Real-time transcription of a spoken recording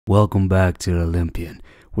Welcome back to the Olympian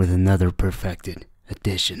with another perfected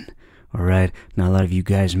edition. Alright, now a lot of you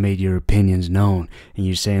guys made your opinions known and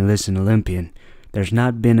you're saying, listen, Olympian, there's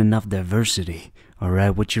not been enough diversity.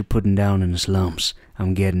 Alright, what you're putting down in the slums,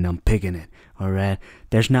 I'm picking it. Alright,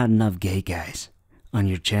 there's not enough gay guys on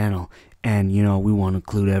your channel. And you know, we want to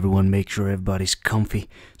include everyone, make sure everybody's comfy.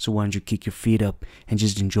 So why don't you kick your feet up and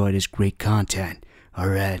just enjoy this great content.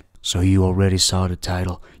 Alright, so you already saw the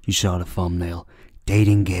title, you saw the thumbnail.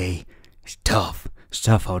 Dating gay is tough. It's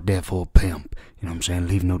tough out there for a pimp. You know what I'm saying?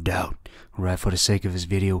 Leave no doubt. Alright, for the sake of this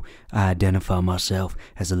video, I identify myself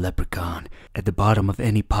as a leprechaun. At the bottom of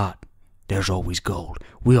any pot, there's always gold.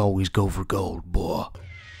 We always go for gold, boy.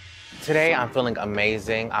 Today, I'm feeling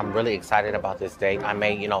amazing. I'm really excited about this date. I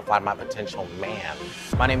may, find my potential man.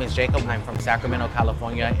 My name is Jacob. I'm from Sacramento,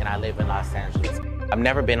 California, and I live in Los Angeles. I've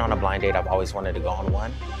never been on a blind date. I've always wanted to go on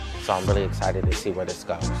one. So I'm really excited to see where this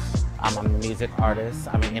goes. I'm a music artist,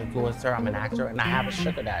 I'm an influencer, I'm an actor, and I have a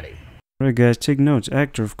sugar daddy. Alright guys, take notes.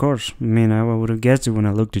 Actor, of course. I mean, I would have guessed it when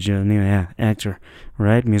I looked at you. Yeah, actor.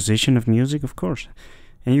 Right? Musician of music, of course.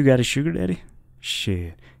 And you got a sugar daddy?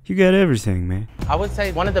 Shit. You got everything, man. I would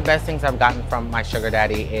say one of the best things I've gotten from my sugar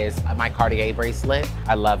daddy is my Cartier bracelet.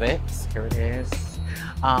 I love it. Here it is.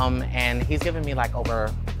 And he's given me like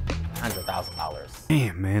over $100,000.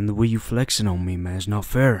 Damn, man, the way you flexing on me, man, it's not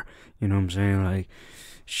fair. You know what I'm saying? Like,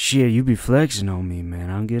 shit, you be flexing on me, man.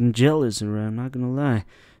 I'm getting jealous, I'm not gonna lie.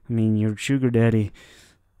 I mean, your sugar daddy,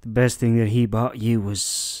 the best thing that he bought you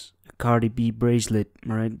was a Cardi B bracelet,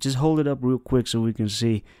 right? Just hold it up real quick so we can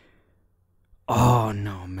see. Oh,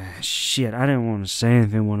 no, man, shit, I didn't want to say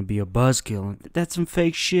anything, want to be a buzzkill. That's some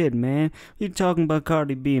fake shit, man. You're talking about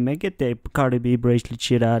Cardi B, man. Get that Cardi B bracelet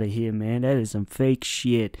shit out of here, man. That is some fake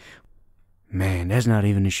shit. Man, that's not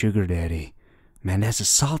even a sugar daddy. Man, that's a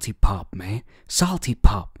salty pop, man. Salty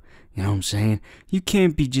pop. You know what I'm saying? You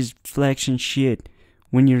can't be just flexing shit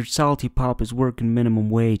when your salty pop is working minimum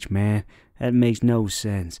wage, man. That makes no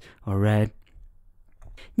sense, alright?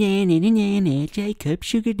 Jacob,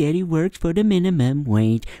 sugar daddy works for the minimum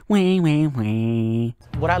wage.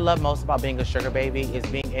 What I love most about being a sugar baby is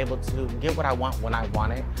being able to get what I want when I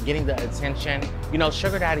want it. Getting the attention. You know,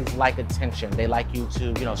 sugar daddies like attention. They like you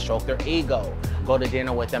to, stroke their ego, go to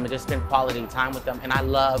dinner with them and just spend quality time with them. And I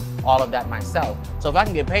love all of that myself. So if I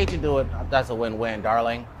can get paid to do it, that's a win-win,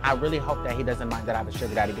 darling. I really hope that he doesn't mind that I have a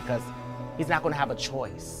sugar daddy because he's not going to have a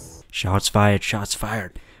choice. Shots fired, shots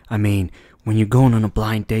fired. I mean, when you're going on a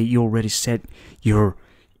blind date, you already set your,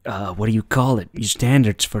 what do you call it, your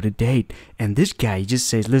standards for the date. And this guy, he just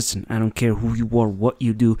says, listen, I don't care who you are, what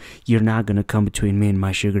you do, you're not going to come between me and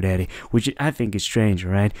my sugar daddy. Which I think is strange,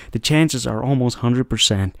 right? The chances are almost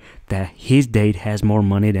 100% that his date has more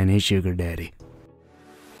money than his sugar daddy.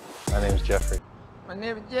 My name is Jeffrey. My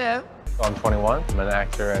name is Jeff. I'm 21. I'm an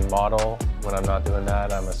actor and model. When I'm not doing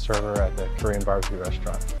that, I'm a server at the Korean barbecue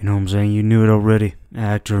restaurant. You know what I'm saying? You knew it already.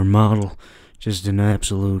 Actor, model. Just an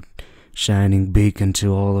absolute shining beacon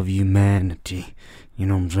to all of humanity. You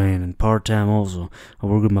know what I'm saying? And part-time also. I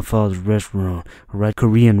work at my father's restaurant. Alright,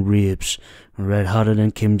 Korean ribs. Alright, hotter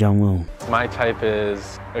than Kim Jong-un. My type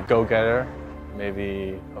is a go-getter.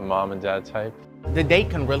 Maybe a mom and dad type. The date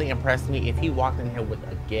can really impress me if he walked in here with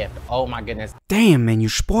a gift. Oh my goodness. Damn, man, you're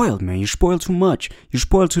spoiled, man. You're spoiled too much. You're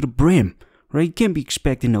spoiled to the brim. Right? You can't be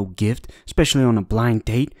expecting no gift, especially on a blind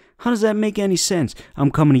date. How does that make any sense? I'm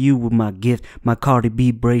coming to you with my gift, my Cardi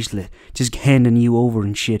B bracelet, just handing you over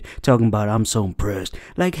and shit, talking about I'm so impressed.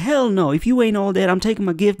 Like, hell no, if you ain't all that, I'm taking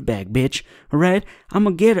my gift back, bitch. Alright? I'm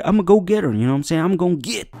a getter. I'm a go-getter, you know what I'm saying? I'm gonna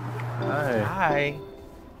get. Hi. Hi.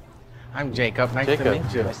 I'm Jacob. Nice to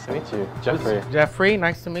meet you. Nice to meet you. Jeffrey. Jeffrey,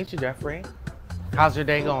 nice to meet you, Jeffrey. How's your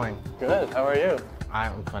day going? Good. How are you?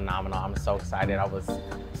 I'm phenomenal. I'm so excited. I was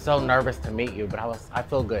so nervous to meet you, but I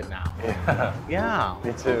feel good now. Yeah. Yeah.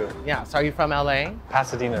 Me too. Yeah. So are you from LA?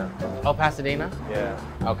 Pasadena. Oh, Pasadena? Yeah.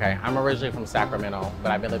 Okay. I'm originally from Sacramento,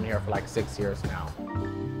 but I've been living here for like 6 years now.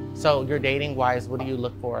 So you're dating wise, what do you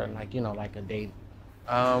look for in like a date?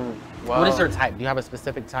 Well, what is your type? Do you have a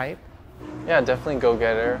specific type? Yeah, definitely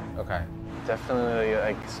go-getter. Okay. Definitely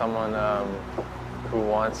like someone who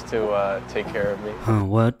wants to take care of me.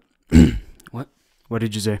 What? What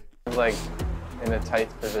did you say? Like in a tight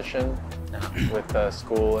position with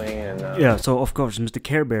schooling and... Yeah, so of course, Mr.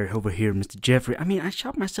 Care Bear over here, Mr. Jeffrey. I mean, I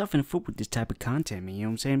shot myself in the foot with this type of content, man, you know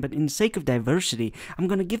what I'm saying? But in the sake of diversity, I'm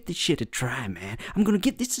gonna give this shit a try, man.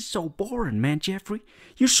 This is so boring, man, Jeffrey.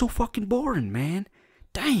 You're so fucking boring, man.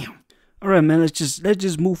 Damn. All right, man. Let's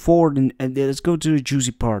just move forward and let's go to the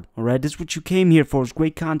juicy part. All right, that's what you came here for. It's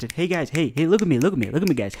great content. Hey guys, hey, look at me,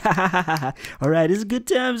 guys. Ha ha ha ha. All right, it's a good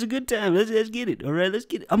time. Let's get it. All right, let's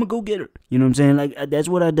get it. I'm gonna go get her. You know what I'm saying? Like that's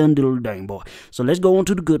what I done, little dang boy. So let's go on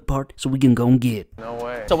to the good part, so we can go and get. No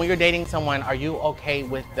way. So when you're dating someone, are you okay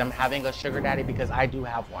with them having a sugar daddy? Because I do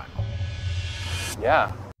have one.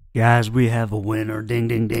 Yeah. Guys, we have a winner. Ding,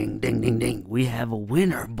 ding, ding, ding, ding, ding. We have a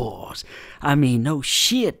winner, boss. I mean, no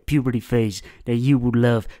shit, puberty face, that you would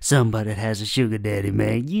love somebody that has a sugar daddy,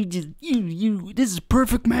 man. This is a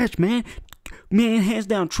perfect match, man. Man, hands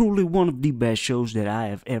down, truly one of the best shows that I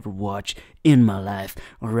have ever watched in my life,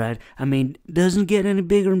 alright? I mean, doesn't get any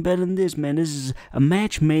bigger and better than this, man. This is a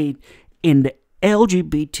match made in the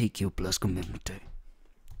LGBTQ plus community.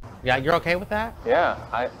 Yeah, you're okay with that? Yeah.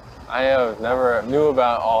 I never knew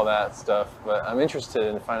about all that stuff, but I'm interested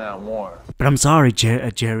in finding out more. But I'm sorry,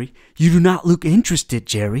 Jerry. You do not look interested,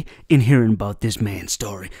 Jerry, in hearing about this man's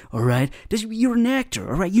story, alright? You're an actor,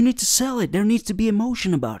 alright? You need to sell it. There needs to be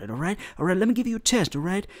emotion about it, alright? Alright, let me give you a test,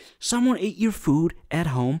 alright? Someone ate your food at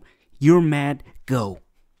home. You're mad. Go.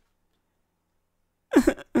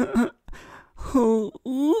 Who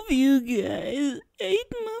of you guys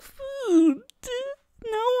ate my food?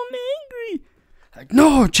 Now I'm angry. Like,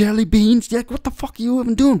 no, jelly beans. Like, what the fuck are you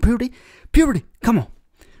even doing, Puberty? Puberty, come on.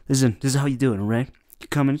 Listen, this is how you do it, alright? You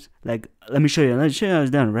come in, like, let me show you how it's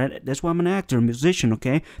done, alright? That's why I'm an actor, a musician,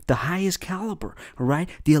 okay? The highest caliber, alright?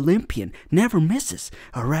 The Olympian, never misses,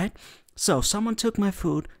 alright? So, someone took my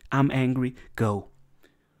food, I'm angry, go.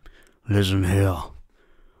 Listen here,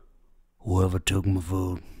 whoever took my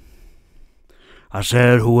food. I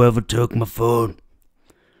said whoever took my food,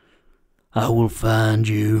 I will find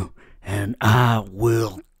you. And I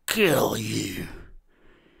will kill you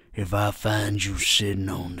if I find you sitting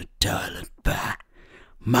on the toilet pie.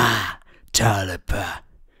 My toilet pie.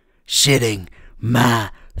 Sitting my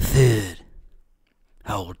food.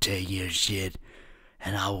 I will take your shit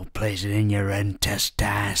and I will place it in your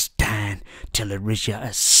intestines till it reach your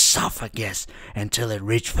esophagus, until it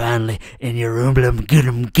reach finally in your umblum,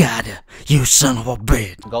 you son of a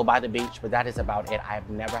bitch. Go by the beach, but that is about it. I've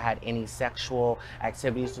never had any sexual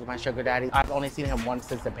activities with my sugar daddy. I've only seen him once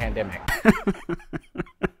since the pandemic.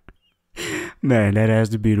 Man, that has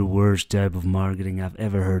to be the worst type of marketing I've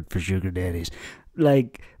ever heard for sugar daddies.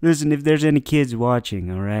 Like, listen, if there's any kids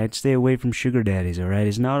watching, alright, stay away from sugar daddies, alright?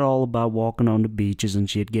 It's not all about walking on the beaches and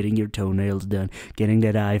shit, getting your toenails done, getting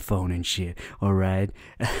that iPhone and shit, alright?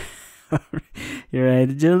 You're right,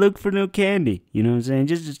 just look for no candy, you know what I'm saying?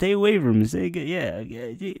 Just stay away from them. Say, yeah,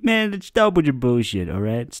 man, stop with your bullshit,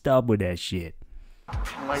 alright? Stop with that shit.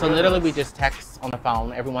 So literally we just text on the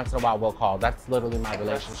phone. Every once in a while we'll call. That's literally my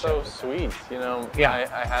relationship. That's so sweet, you know? Yeah.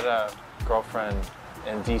 I had a girlfriend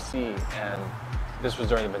in DC, and this was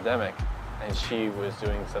during the pandemic, and she was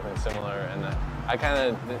doing something similar, and I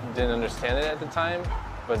kind of didn't understand it at the time,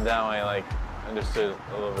 but now I like understood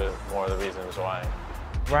a little bit more of the reasons why.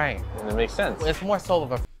 Right. And it makes sense. It's more so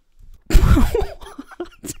of a...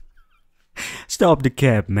 Stop the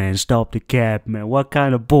cap, man. Stop the cap, man. What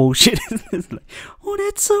kind of bullshit is this? Like, oh,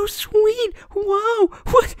 that's so sweet. Wow.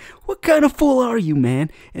 What kind of fool are you, man?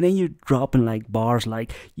 And then you're dropping like bars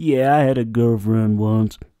like, yeah, I had a girlfriend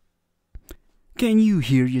once. Can you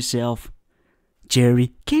hear yourself?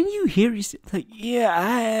 Jerry, can you hear yourself? Like, yeah,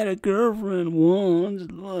 I had a girlfriend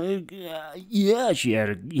once. Like, yeah, she had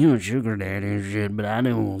a, sugar daddy and shit, but I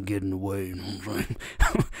didn't want to get in the way, you know what I'm saying?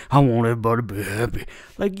 I want everybody to be happy.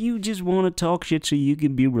 Like, you just want to talk shit so you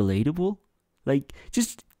can be relatable? Like,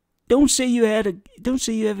 just don't say you have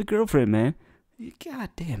a girlfriend, man. God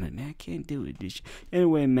damn it, man, I can't do it. This shit.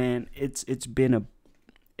 Anyway, man, it's been a,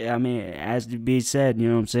 I mean, as to be said, you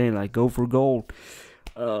know what I'm saying? Like, go for gold.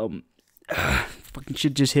 Fucking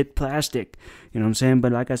shit just hit plastic, you know what I'm saying?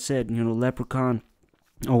 But like I said, Leprechaun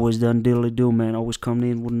always done diddly do, man. Always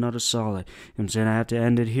coming in with another solid. You know what I'm saying? I have to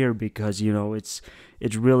end it here because, it's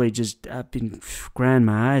really just, I've been crying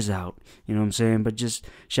my eyes out, you know what I'm saying? But just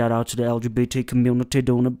shout out to the LGBT community,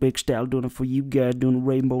 doing a big style, doing it for you guys, doing the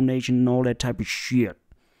Rainbow Nation and all that type of shit.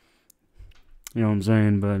 You know what I'm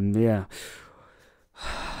saying? But yeah.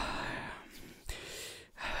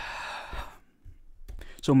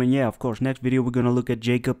 So, man, yeah, of course, next video we're going to look at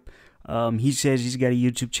Jacob. He says he's got a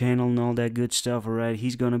YouTube channel and all that good stuff, alright?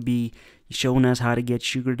 He's going to be showing us how to get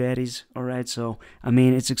sugar daddies, alright? So, I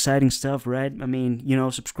mean, it's exciting stuff, right? I mean,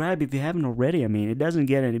 subscribe if you haven't already. I mean, it doesn't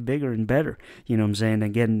get any bigger and better, you know what I'm saying,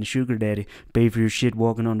 than getting the sugar daddy. Pay for your shit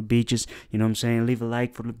walking on the beaches, you know what I'm saying? Leave a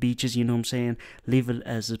like for the beaches, you know what I'm saying? Leave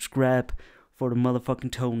a subscribe for the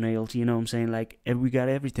motherfucking toenails, you know what I'm saying? Like, we got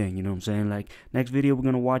everything, you know what I'm saying? Like, next video, we're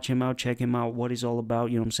gonna watch him out, check him out, what he's all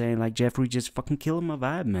about, you know what I'm saying? Like, Jeffrey just fucking killing my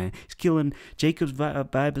vibe, man. He's killing Jacob's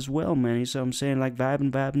vibe as well, man. You know what I'm saying? Like,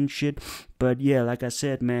 vibing shit. But yeah, like I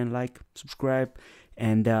said, man, like, subscribe,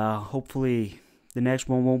 and hopefully the next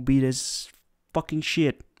one won't be this fucking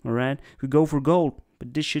shit, alright? We go for gold,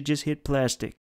 but this shit just hit plastic.